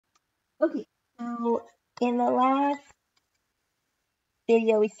Okay, so in the last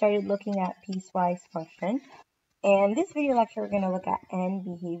video, we started looking at piecewise function. And this video lecture, we're going to look at end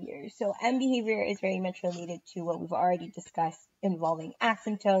behavior. So end behavior is very much related to what we've already discussed involving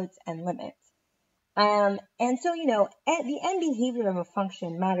asymptotes and limits. And so, the end behavior of a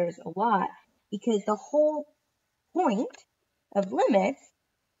function matters a lot because the whole point of limits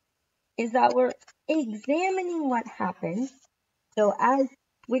is that we're examining what happens. So as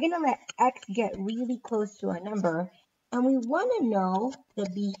we're going to let x get really close to a number, and we want to know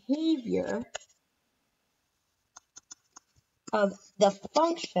the behavior of the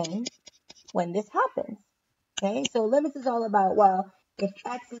function when this happens. Okay, so limits is all about, well, if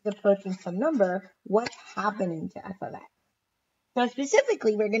x is approaching some number, what's happening to f of x? So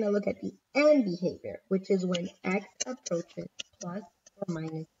specifically, we're going to look at the end behavior, which is when x approaches plus or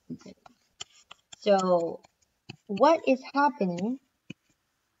minus infinity. So what is happening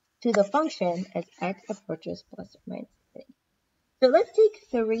to the function as x approaches plus or minus infinity? So let's take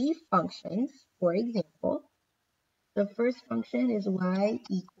three functions, for example. The first function is y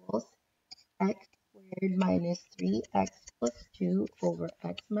equals x squared minus 3x plus 2 over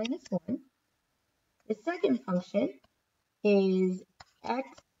x minus 1. The second function is x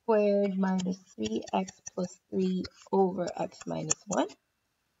squared minus 3x plus 3 over x minus 1.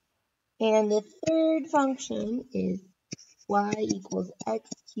 And the third function is y equals x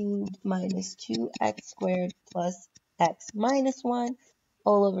cubed minus 2x squared plus x minus 1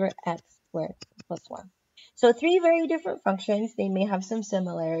 all over x squared plus 1. So three very different functions. They may have some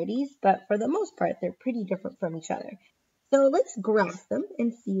similarities, but for the most part, they're pretty different from each other. So let's graph them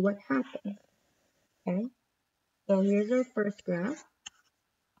and see what happens. Okay, so here's our first graph.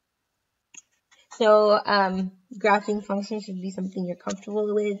 So graphing functions should be something you're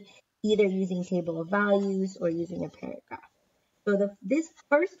comfortable with, either using table of values or using a parent graph. So this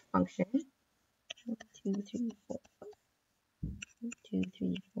first function, 1, 2, 3, 4, 5, 1, 2,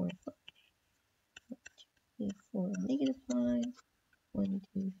 3, 4, 5, 1, 2, 3, 4, negative 5, 1,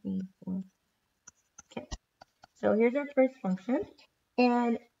 2, 3, 4. Okay, so here's our first function.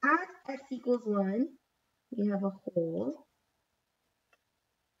 And at x equals 1, we have a hole.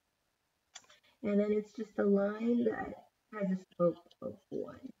 And then it's just a line that has a slope of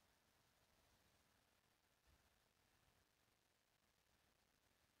 1.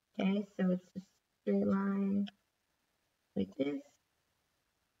 Okay, so it's just a straight line like this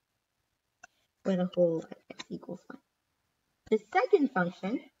with a hole at x equals 1. The second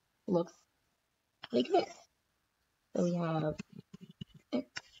function looks like this. So we have x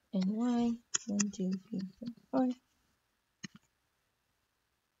and y, 1, 2, 3, 4, 5.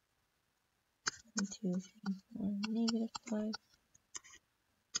 1, 2, 3, 4, negative 5.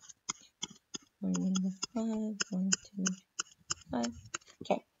 4, negative 5, 1, 2, 5.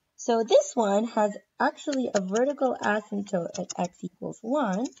 Okay, so this one has actually a vertical asymptote at x equals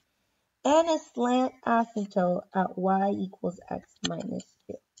 1 and a slant asymptote at y equals x minus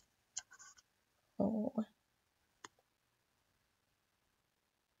 2. Oh.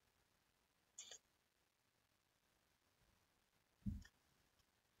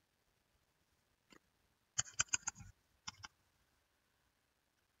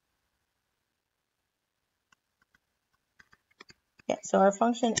 Yeah, so our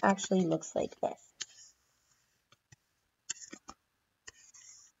function actually looks like this.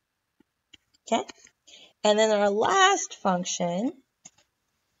 Okay, and then our last function,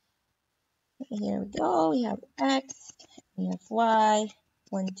 here we go, we have x, we have y,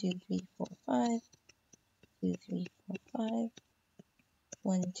 1, 2, 3, 4, 5, 2, 3, 4, 5,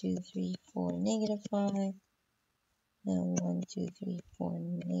 1, 2, 3, 4, negative 5, and 1, 2, 3, 4,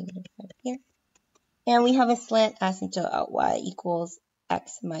 negative 5 here. And we have a slant asymptote at y equals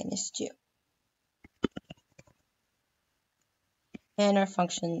x minus 2. And our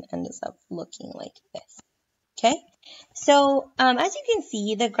function ends up looking like this. Okay, so as you can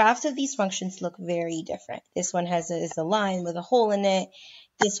see, the graphs of these functions look very different. This one is a line with a hole in it.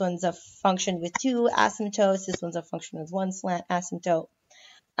 This one's a function with 2 asymptotes. This one's a function with 1 slant asymptote.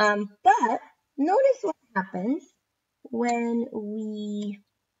 But notice what happens when we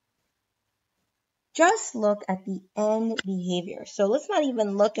just look at the end behavior. So let's not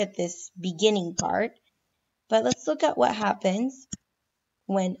even look at this beginning part, but let's look at what happens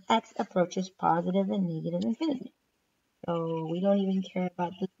when x approaches positive and negative infinity. So we don't even care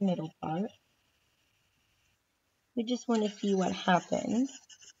about this middle part. We just want to see what happens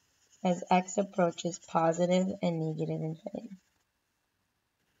as x approaches positive and negative infinity.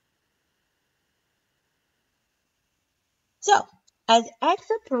 So as x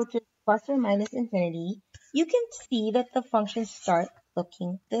approaches plus or minus infinity, you can see that the functions start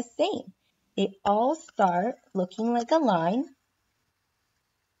looking the same. They all start looking like a line.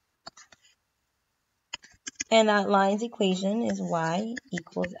 And that line's equation is y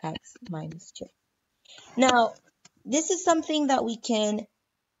equals x minus 2. Now, this is something that we can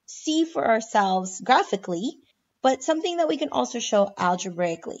see for ourselves graphically, but something that we can also show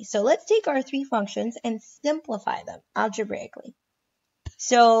algebraically. So let's take our three functions and simplify them algebraically.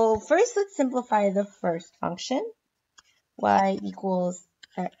 So first, let's simplify the first function, y equals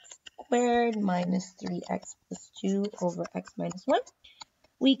x squared minus 3x plus 2 over x minus 1.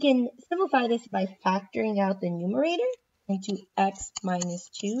 We can simplify this by factoring out the numerator into x minus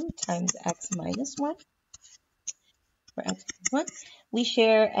 2 times x minus 1 for x minus 1. We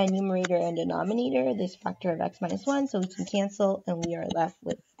share a numerator and denominator, this factor of x minus 1, so we can cancel, and we are left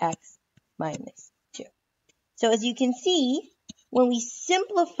with x minus 2. So as you can see, when we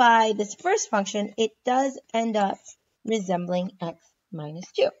simplify this first function, it does end up resembling x minus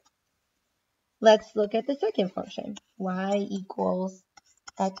 2. Let's look at the second function, y equals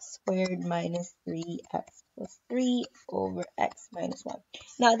x squared minus 3x plus 3 over x minus 1.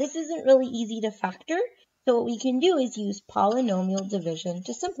 Now, this isn't really easy to factor, so what we can do is use polynomial division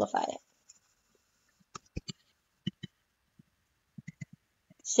to simplify it.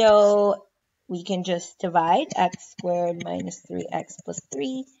 So we can just divide x squared minus 3x plus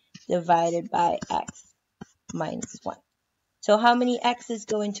 3 divided by x minus 1. So how many x's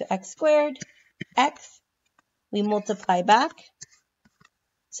go into x squared? X. We multiply back.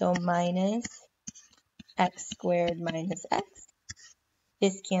 So minus x squared minus x.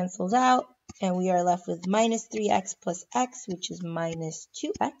 This cancels out, and we are left with minus 3x plus x, which is minus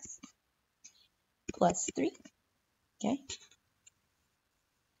 2x plus 3. Okay.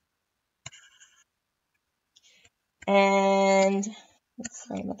 And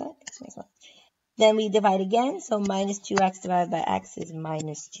sorry about that. Then we divide again. So minus 2x divided by x is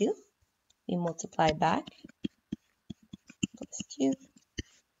minus 2. We multiply back. Plus 2.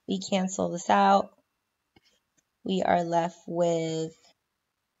 We cancel this out. We are left with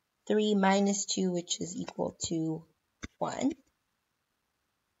 3 minus 2, which is equal to 1.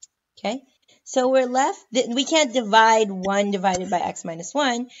 Okay, so we're left, we can't divide 1 divided by x minus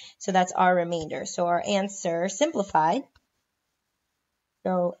 1, so that's our remainder. So our answer simplified.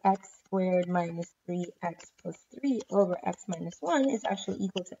 So x squared minus 3x plus 3 over x minus 1 is actually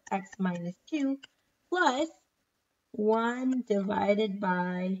equal to x minus 2 plus 1 divided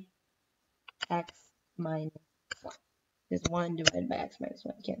by x minus 1. There's 1 divided by x minus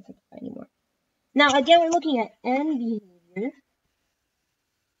 1. Can't simplify anymore. Now, again, we're looking at end behavior.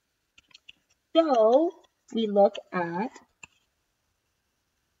 So we look at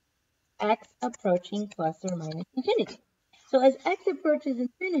x approaching plus or minus infinity. So as x approaches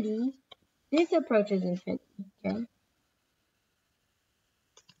infinity, this approaches infinity, okay?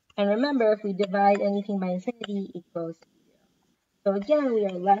 And remember, if we divide anything by infinity, it goes to 0. So again, we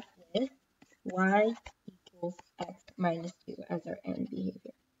are left with y equals x minus 2 as our end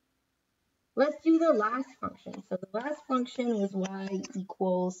behavior. Let's do the last function. So the last function was y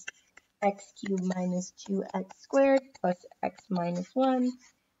equals x cubed minus 2x squared plus x minus 1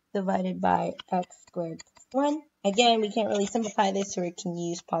 divided by x squared plus 1. Again, we can't really simplify this, so we can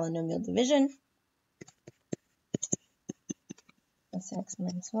use polynomial division. That's x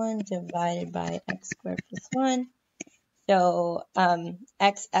minus 1 divided by x squared plus 1. So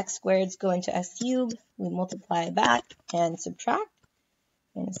x squareds go into x cubed. We multiply back and subtract.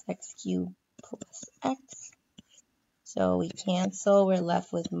 And it's x cubed plus x. So we cancel. We're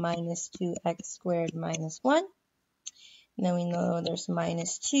left with minus 2x squared minus 1. And then we know there's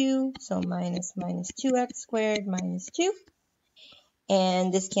minus 2. So minus 2x squared minus 2.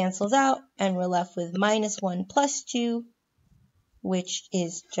 And this cancels out. And we're left with minus 1 plus 2, which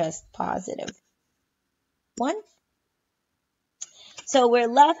is just positive 1. So we're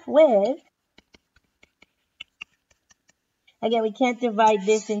left with, again, we can't divide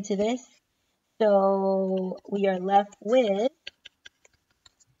this into this. So we are left with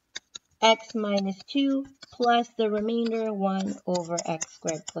x minus 2 plus the remainder 1 over x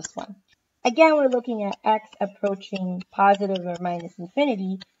squared plus 1. Again, we're looking at x approaching positive or minus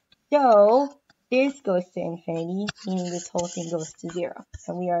infinity. So this goes to infinity, meaning this whole thing goes to 0.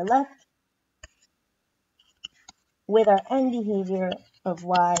 And we are left with our end behavior of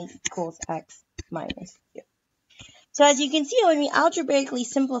y equals x minus 2. So as you can see, when we algebraically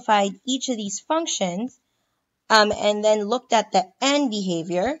simplified each of these functions and then looked at the end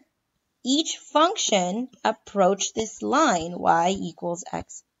behavior, each function approached this line, y equals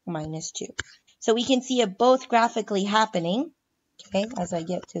x minus 2. So we can see it both graphically happening, okay, as I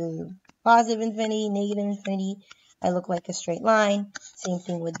get to positive infinity, negative infinity, I look like a straight line. Same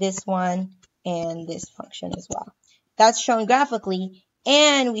thing with this one and this function as well. That's shown graphically,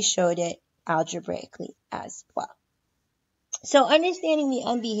 and we showed it algebraically as well. So understanding the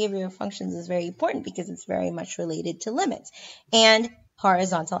end behavior of functions is very important because it's very much related to limits and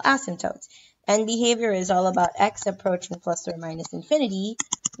horizontal asymptotes. End behavior is all about x approaching plus or minus infinity.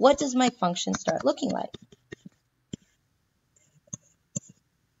 What does my function start looking like?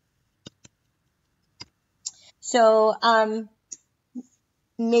 So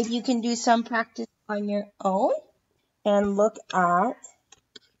maybe you can do some practice on your own and look at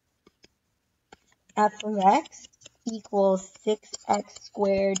f of x equals 6x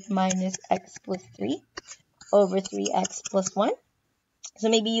squared minus x plus 3 over 3x plus 1. So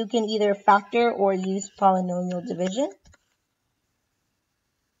maybe you can either factor or use polynomial division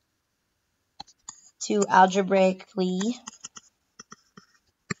to algebraically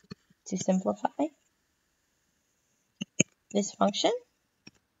to simplify this function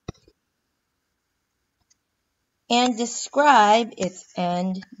and describe its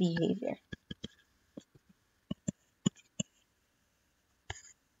end behavior.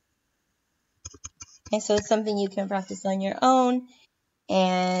 Okay, so it's something you can practice on your own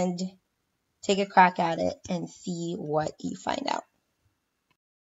and take a crack at it and see what you find out.